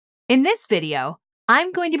In this video,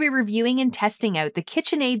 I'm going to be reviewing and testing out the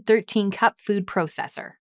KitchenAid 13-cup food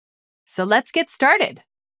processor. So let's get started.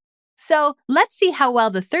 Let's see how well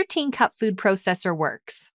the 13-cup food processor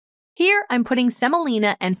works. Here, I'm putting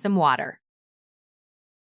semolina and some water.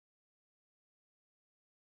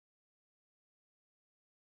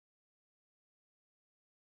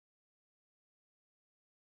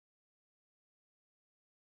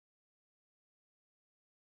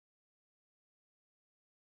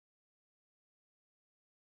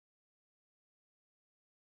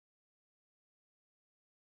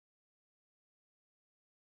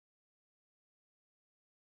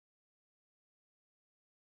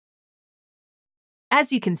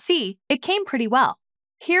 As you can see, it came pretty well.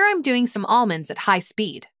 Here I'm doing some almonds at high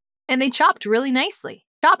speed, and they chopped really nicely.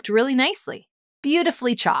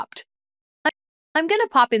 Beautifully chopped. I'm gonna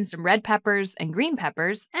pop in some red peppers and green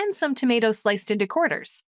peppers and some tomatoes sliced into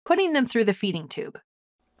quarters, putting them through the feeding tube.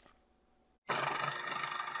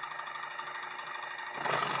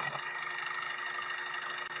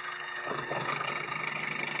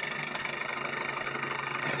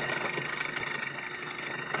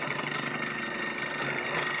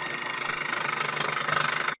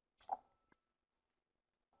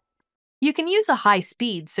 You can use a high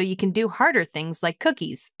speed so you can do harder things like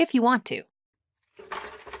cookies if you want to.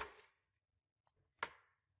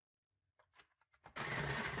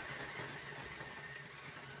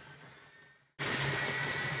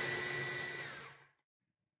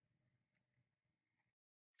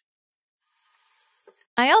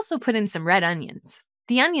 I also put in some red onions.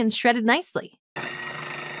 The onions shredded nicely.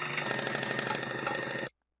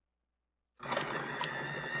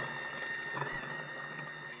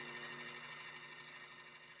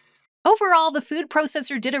 Overall, the food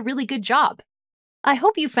processor did a really good job. I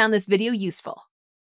hope you found this video useful.